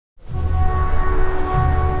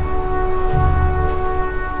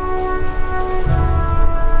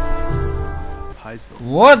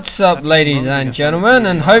What's up, ladies and gentlemen,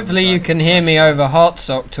 and hopefully you can hear me over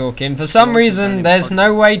Hartsock talking. For some reason there's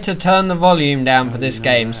no way to turn the volume down for this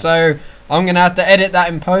game, so I'm gonna have to edit that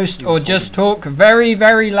in post or just talk very,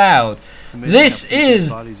 very loud. This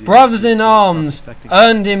is Brothers in Arms,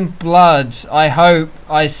 Earned in Blood. I hope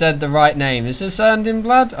I said the right name. Is this Earned in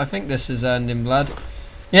Blood? I think this is Earned in Blood.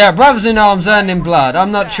 Yeah, Brothers in Arms, Earned in Blood. I'm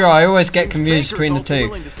not sure. I always get confused between the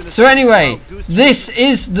two. So anyway, this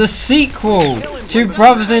is the sequel to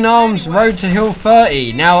Brothers in Arms Road to Hill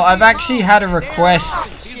 30. Now, I've actually had a request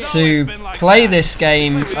to play this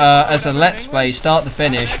game as a Let's Play, start to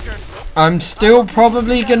finish. I'm still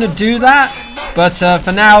probably going to do that, but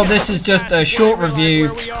for now, this is just a short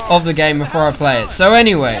review of the game before I play it. So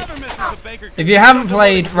anyway, if you haven't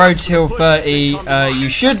played Road to Hill 30, you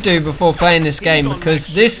should do before playing this game, because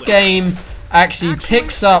this game actually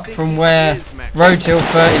picks up from where Road to Hill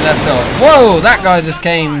 30 left off. Whoa, that guy just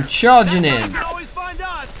came charging in.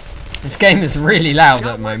 This game is really loud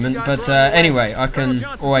at the moment, but anyway, I can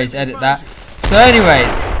always edit that. So anyway,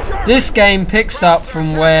 this game picks up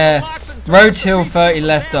from where Road to Hill 30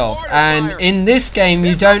 left off, and in this game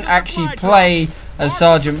you don't actually play as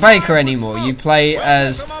Sargent Baker anymore. You play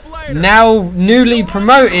as now newly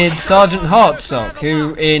promoted Sargent Hartsock,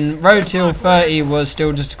 who in Road to Hill 30 was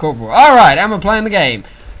still just a corporal. Alright, and we're playing the game.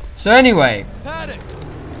 So anyway,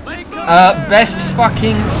 best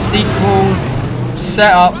fucking sequel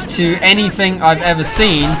setup to anything I've ever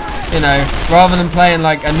seen, you know, rather than playing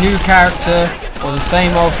like a new character or the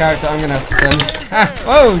same old character. I'm gonna have to turn this down.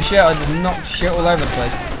 Oh shit, I just knocked shit all over the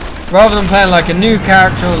place. Rather than playing like a new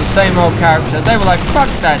character or the same old character, they were like, fuck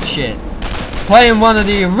that shit. Playing one of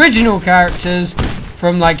the original characters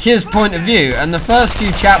from like his point of view. And the first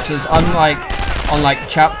few chapters, I'm like on like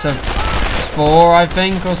chapter 4, I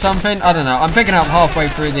think, or something. I don't know. I'm picking up halfway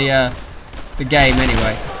through the game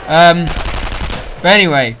anyway. But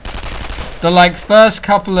anyway, the like first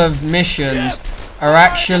couple of missions are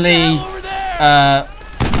actually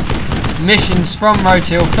missions from Road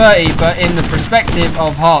to Hill 30, but in the perspective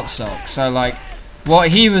of Hartsock. So like what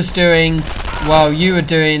he was doing while you were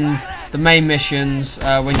doing the main missions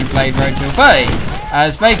when you played Road to Hill 30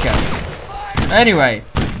 as Baker. Anyway,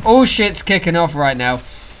 all shit's kicking off right now.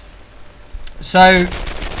 So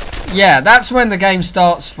yeah, that's when the game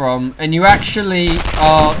starts from, and you actually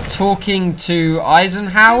are talking to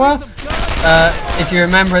Eisenhower. If you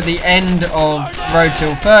remember at the end of Road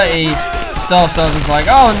to Hill 30, Stars was like,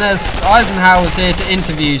 oh, and there's Eisenhower's here to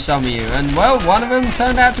interview some of you, and well, one of them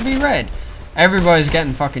turned out to be Red. Everybody's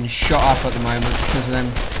getting fucking shot up at the moment because of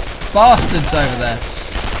them bastards over there.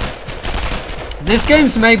 This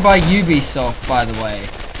game's made by Ubisoft, by the way.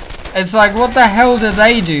 It's like, what the hell do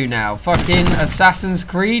they do now? Fucking Assassin's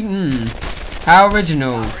Creed? How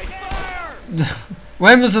original.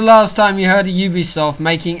 When was the last time you heard of Ubisoft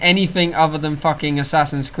making anything other than fucking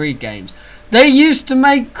Assassin's Creed games? They used to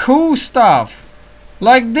make cool stuff,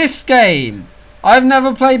 like this game. I've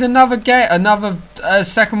never played another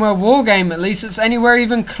Second World War game, at least, that's anywhere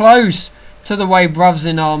even close to the way Brothers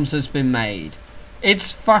in Arms has been made.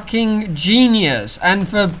 It's fucking genius, and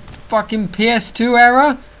for fucking PS2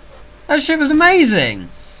 era, that shit was amazing.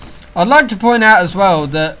 I'd like to point out as well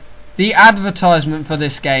that the advertisement for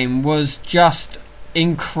this game was just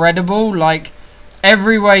incredible. Like,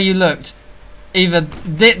 everywhere you looked, either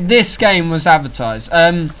this game was advertised.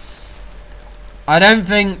 I don't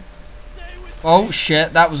think... Oh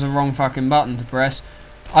shit, that was the wrong fucking button to press.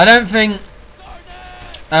 I don't think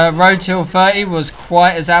Road to Hill 30 was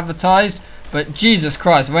quite as advertised, but Jesus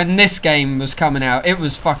Christ, when this game was coming out, it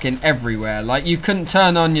was fucking everywhere. Like, you couldn't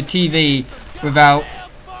turn on your TV without,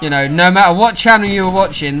 you know, no matter what channel you were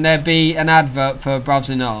watching, there'd be an advert for Brothers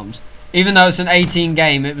in Arms. Even though it's an 18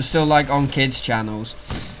 game, it was still like on kids channels.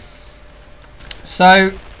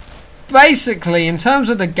 So basically, in terms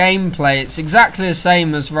of the gameplay, it's exactly the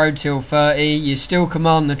same as Road to Hill 30. You still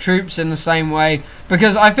command the troops in the same way,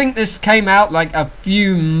 because I think this came out like a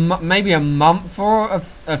few, maybe a month or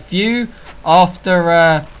a few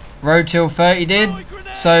after Road to Hill 30 did.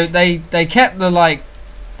 So they kept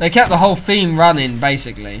the whole theme running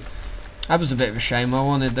basically. That was a bit of a shame. I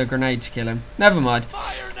wanted the grenade to kill him. Never mind.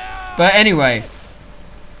 But anyway,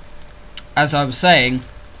 as I was saying,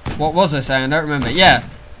 what was I saying? I don't remember. Yeah,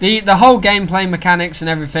 the whole gameplay mechanics and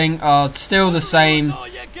everything are still the same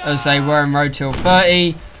as they were in Road to Hill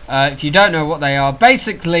 30. If you don't know what they are,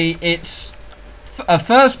 basically it's a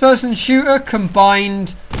first-person shooter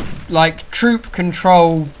combined like troop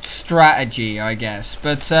control strategy, I guess,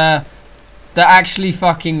 but that actually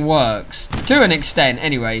fucking works to an extent.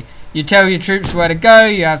 Anyway, you tell your troops where to go.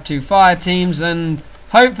 You have 2 fire teams, and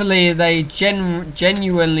hopefully they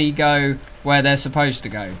genuinely go where they're supposed to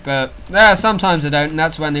go. But sometimes they don't, and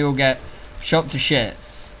that's when they all get shot to shit.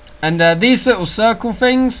 And these little circle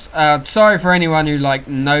things, sorry for anyone who like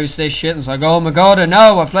knows this shit and it's like, oh my god, I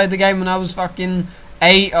know, I played the game when I was fucking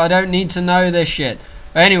 8, I don't need to know this shit.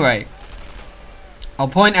 But anyway, I'll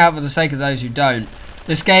point out for the sake of those who don't,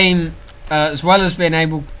 this game, as well as being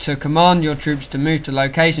able to command your troops to move to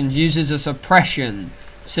locations, uses a suppression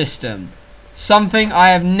system. Something I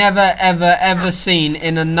have never ever seen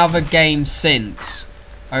in another game since.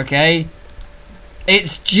 Okay?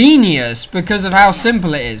 It's genius because of how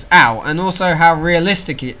simple it is. Ow. And also how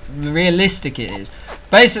realistic it is.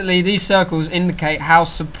 Basically, these circles indicate how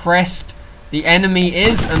suppressed the enemy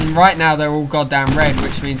is, and right now they're all goddamn red,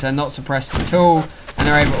 which means they're not suppressed at all, and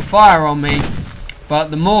they're able to fire on me. But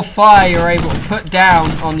the more fire you're able to put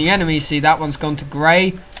down on the enemy, see that one's gone to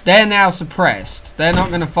grey, they're now suppressed. They're not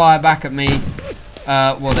going to fire back at me.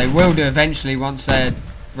 Well, they will do eventually once they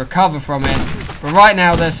recover from it. But right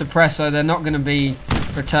now they're suppressed, so they're not going to be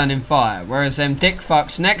returning fire. Whereas them dick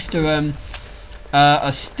fucks next to them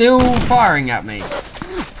are still firing at me.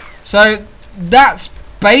 So that's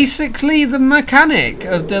basically the mechanic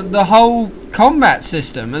of the whole combat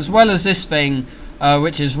system, as well as this thing,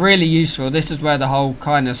 which is really useful. This is where the whole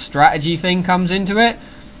kind of strategy thing comes into it.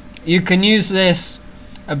 You can use this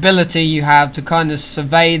ability you have to kind of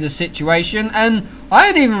survey the situation, and I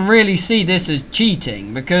don't even really see this as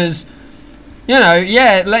cheating, because, you know,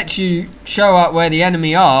 yeah, it lets you show up where the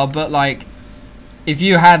enemy are, but like, if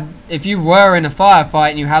you were in a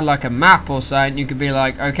firefight and you had like a map or something, you could be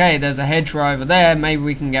like, okay, there's a hedgerow over there, maybe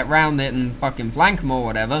we can get round it and fucking flank them or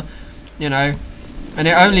whatever, you know. And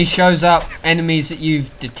it only shows up enemies that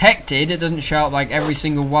you've detected. It doesn't show up like every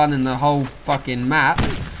single one in the whole fucking map.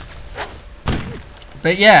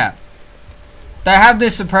 But yeah, they have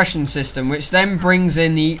this suppression system, which then brings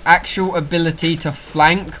in the actual ability to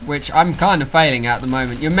flank, which I'm kind of failing at the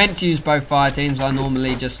moment. You're meant to use both fire teams. I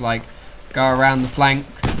normally just like go around the flank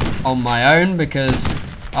on my own because,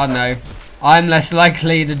 I don't know, I'm less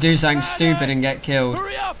likely to do something stupid and get killed.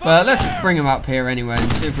 But let's bring them up here anyway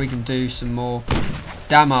and see if we can do some more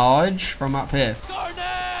damage from up here.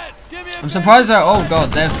 I'm surprised they're, oh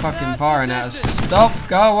god, they're fucking firing at us. Stop,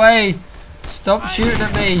 go away. Stop shooting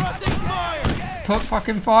at me. Put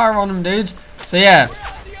fucking fire on them, dudes. So yeah,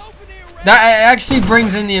 that actually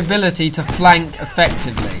brings in the ability to flank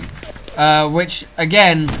effectively, which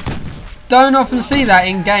again, don't often see that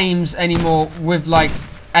in games anymore with like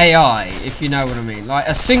AI, if you know what I mean. Like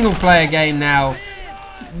a single player game now,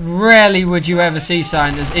 rarely would you ever see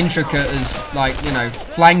something as intricate as, like, you know,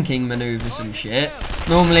 flanking maneuvers and shit.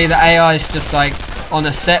 Normally the AI is just like on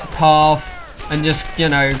a set path and just, you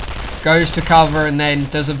know, goes to cover and then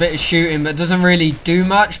does a bit of shooting, but doesn't really do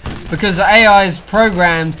much because the AI is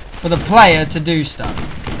programmed for the player to do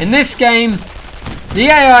stuff. In this game, the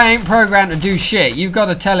AI ain't programmed to do shit. You've got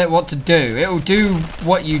to tell it what to do. It'll do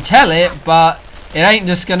what you tell it, but it ain't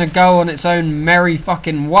just gonna go on its own merry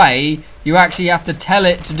fucking way. You actually have to tell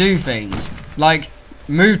it to do things. Like,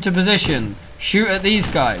 move to position, shoot at these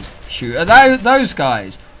guys, shoot at those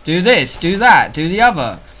guys, do this, do that, do the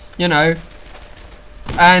other, you know.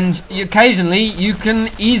 And occasionally you can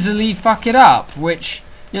easily fuck it up, which,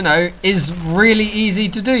 you know, is really easy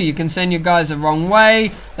to do. You can send your guys the wrong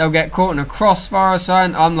way, they'll get caught in a crossfire or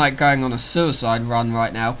something. I'm like going on a suicide run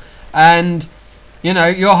right now, and you know,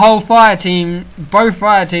 your whole fire team, both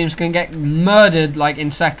fire teams can get murdered like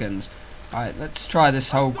in seconds. Alright, let's try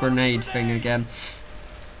this whole grenade thing again.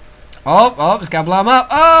 Oh, it's gonna blow them up.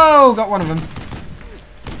 Oh, got one of them.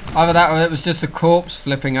 Either that or it was just a corpse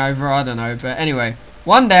flipping over, I don't know. But anyway,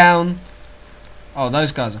 one down. Oh,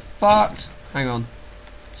 those guys are fucked. Hang on.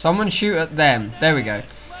 Someone shoot at them. There we go.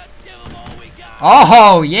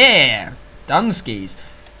 Oh, yeah. Dunskies.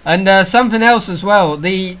 And something else as well.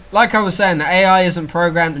 Like I was saying, the AI isn't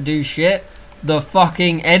programmed to do shit. The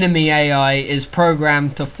fucking enemy AI is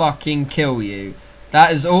programmed to fucking kill you.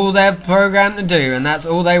 That is all they're programmed to do, and that's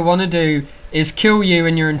all they want to do is kill you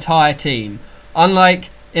and your entire team. Unlike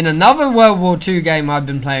in another World War II game I've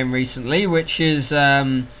been playing recently, which is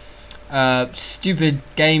stupid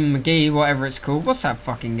game McGee, whatever it's called. What's that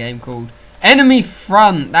fucking game called? Enemy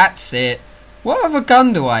Front, that's it. What other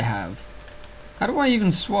gun do I have? How do I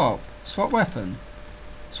even swap? Swap weapon.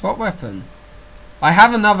 Swap weapon. I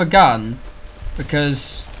have another gun,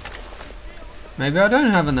 because maybe I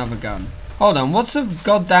don't have another gun. Hold on, what's the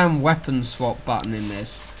goddamn weapon swap button in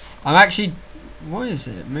this? I'm actually, what is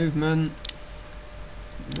it? Movement.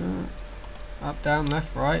 Up, down,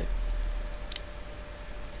 left, right.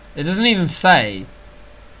 It doesn't even say.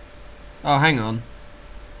 Oh, hang on.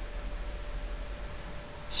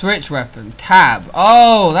 Switch weapon. Tab.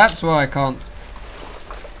 Oh, that's why I can't.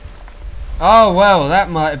 Oh, well, that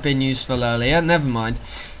might have been useful earlier. Never mind.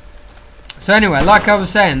 So anyway, like I was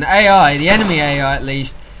saying, the AI, the enemy AI at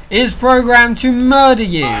least, is programmed to murder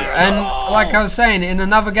you. And like I was saying, in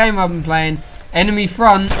another game I've been playing, Enemy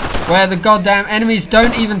Front, where the goddamn enemies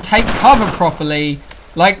don't even take cover properly.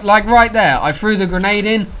 Like right there, I threw the grenade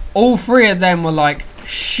in. All three of them were like,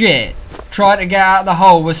 shit. Tried to get out of the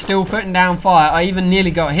hole, we're still putting down fire. I even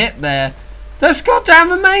nearly got hit there. That's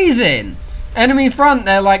goddamn amazing. Enemy Front,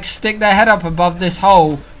 they're like, stick their head up above this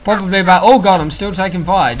hole. Probably about, oh god, I'm still taking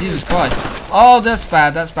fire. Jesus Christ. Oh, that's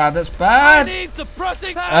bad, that's bad, that's bad.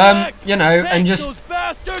 You know, and just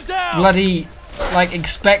bloody, like,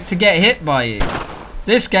 expect to get hit by you.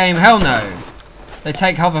 This game, hell no. They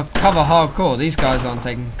take cover hardcore. These guys aren't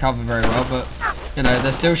taking cover very well, but, you know,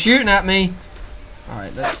 they're still shooting at me.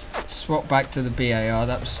 Alright, let's swap back to the BAR.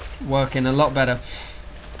 That was working a lot better.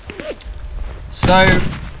 So,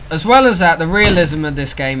 as well as that, the realism of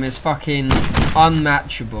this game is fucking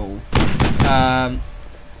unmatchable.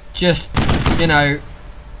 Just, you know,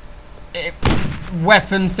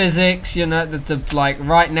 weapon physics, you know, like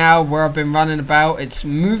right now where I've been running about, it's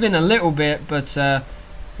moving a little bit, but the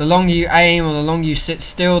longer you aim or the longer you sit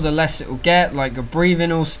still, the less it will get. Like your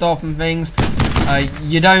breathing will stop and things.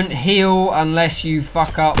 You don't heal unless you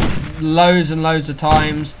fuck up loads and loads of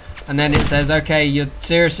times, and then it says, okay, you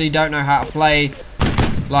seriously don't know how to play.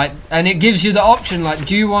 Like, and it gives you the option, like,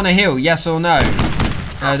 do you want to heal, yes or no?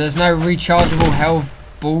 There's no rechargeable health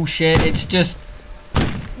bullshit. It's just,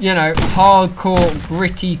 you know, hardcore,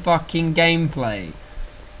 gritty fucking gameplay,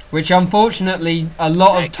 which unfortunately a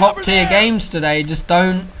lot of top tier games today just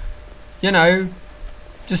don't, you know,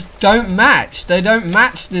 just don't match. They don't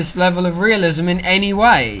match this level of realism in any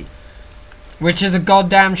way, which is a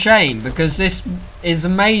goddamn shame, because this is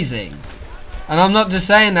amazing. And I'm not just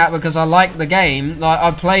saying that because I like the game. Like,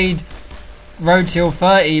 I played Road Till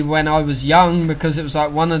 30 when I was young because it was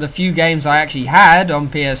like one of the few games I actually had on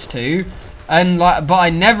PS2, and like, but I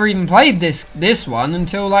never even played this one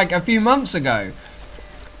until like a few months ago,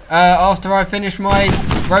 after I finished my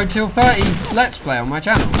Road Till 30 Let's Play on my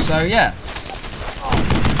channel. So yeah.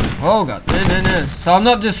 Oh god, no. So I'm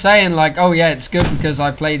not just saying like, oh yeah, it's good because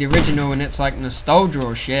I played the original and it's like nostalgia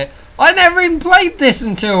or shit. I never even played this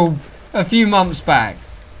until a few months back.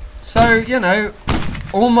 So, you know,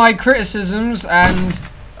 all my criticisms and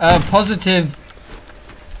positive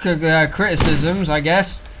criticisms, I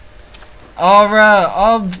guess,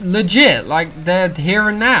 are legit. Like, they're here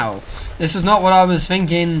and now. This is not what I was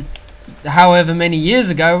thinking however many years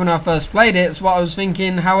ago when I first played it. It's what I was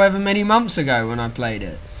thinking however many months ago when I played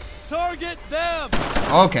it. Target them.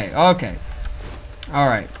 Okay.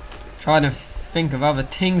 Alright. Trying to think of other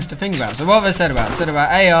things to think about. So what have I said about? I said about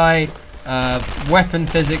AI, weapon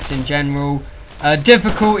physics in general,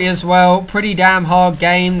 difficulty as well. Pretty damn hard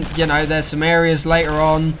game. You know, there's some areas later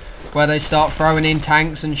on where they start throwing in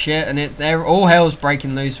tanks and shit, and they're all hell's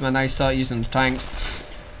breaking loose when they start using the tanks.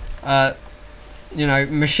 You know,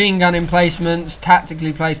 machine gun emplacements,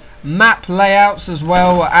 tactically placed map layouts as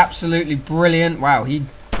well are absolutely brilliant. Wow, he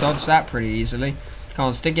dodged that pretty easily. Come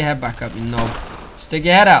on, stick your head back up, you knob. Stick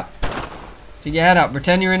your head up. Stick your head up.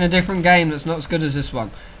 Pretend you're in a different game that's not as good as this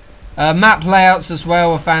one. Map layouts as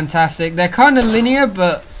well are fantastic. They're kind of linear,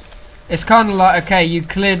 but it's kind of like, okay, you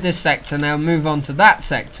cleared this sector, now move on to that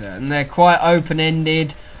sector. And they're quite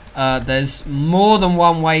open-ended. There's more than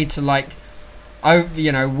one way to, like,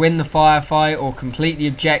 you know, win the firefight or complete the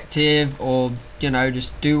objective or, you know,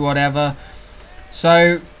 just do whatever.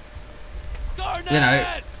 So, you know,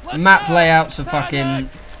 map layouts are fucking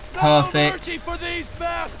perfect.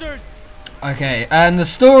 Okay, and the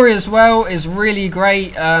story as well is really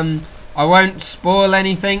great. I won't spoil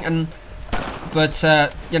anything, but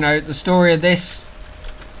you know, the story of this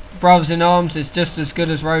Brothers in Arms is just as good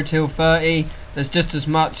as Road Till 30. There's just as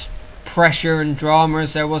much pressure and drama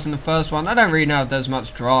as there was in the first one. I don't really know if there's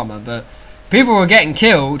much drama, but people were getting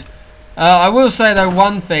killed. I will say though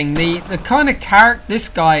one thing, the kind of character, this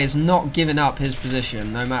guy is not giving up his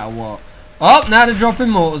position no matter what. Oh, now they're dropping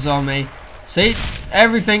mortars on me. See,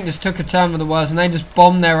 everything just took a turn for the worse and they just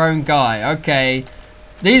bombed their own guy. Okay,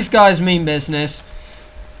 these guys mean business.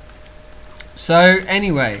 So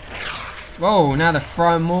anyway, whoa, now they're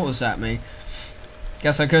throwing mortars at me.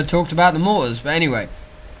 Guess I could have talked about the mortars, but anyway.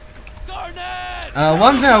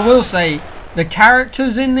 One thing I will say, the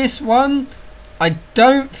characters in this one, I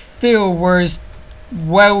don't feel were as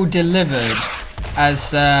well delivered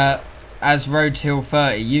as Road Till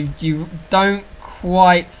 30. You don't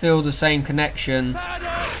quite feel the same connection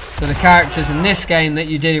to the characters in this game that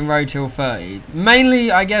you did in Road Till 30.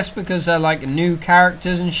 Mainly, I guess, because they're like new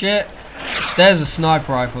characters and shit. There's a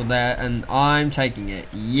sniper rifle there, and I'm taking it.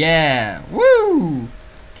 Yeah! Woo!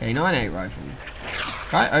 K98 rifle.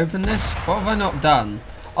 Can I open this? What have I not done?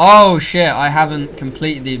 Oh shit! I haven't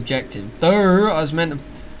completed the objective. Duh! I was meant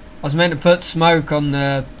to put smoke on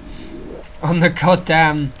the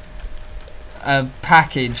goddamn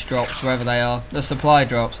package drops, wherever they are, the supply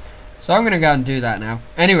drops. So I'm gonna go and do that now.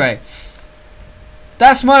 Anyway.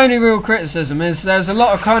 That's my only real criticism, is there's a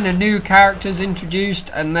lot of kind of new characters introduced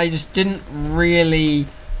and they just didn't really,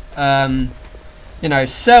 you know,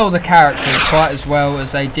 sell the characters quite as well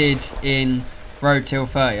as they did in Road Till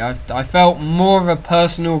 30. I felt more of a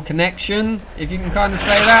personal connection, if you can kind of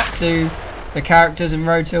say that, to the characters in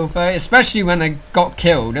Road Till 30, especially when they got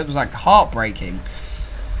killed. It was like heartbreaking.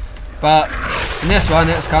 But in this one,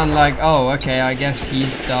 it's kind of like, oh, okay, I guess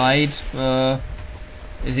he's died.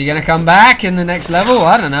 Is he going to come back in the next level?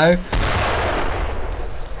 I don't know.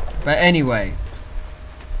 But anyway.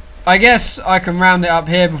 I guess I can round it up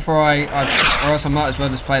here before or else I might as well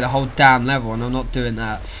just play the whole damn level, and I'm not doing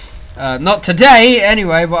that. Not today,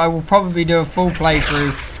 anyway, but I will probably do a full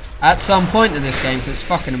playthrough at some point in this game, because it's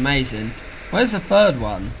fucking amazing. Where's the third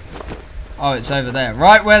one? Oh, it's over there.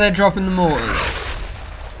 Right where they're dropping the mortars.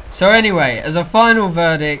 So anyway, as a final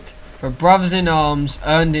verdict, for Brothers in Arms,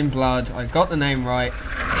 Earned in Blood, I got the name right,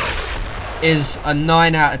 is a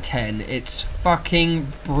 9 out of 10. It's fucking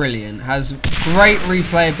brilliant. Has great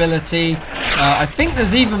replayability. I think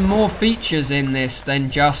there's even more features in this than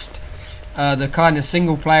just the kind of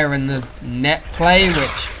single player and the net play,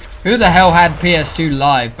 which, who the hell had PS2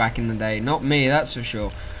 Live back in the day? Not me, that's for sure.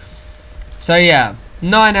 So yeah,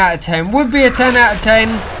 9 out of 10. Would be a 10 out of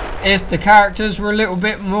 10 if the characters were a little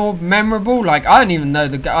bit more memorable. Like, I don't even know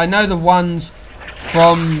I know the ones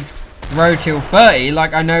from Road Till 30.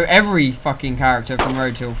 Like, I know every fucking character from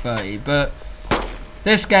Road Till 30. But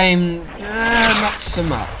this game, not so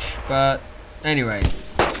much. But anyway,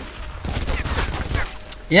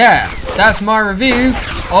 yeah, that's my review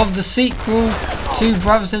of the sequel to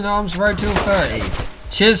Brothers in Arms Road Till 30.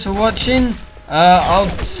 Cheers for watching. I'll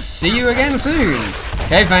see you again soon.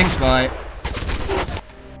 Okay, thanks, bye.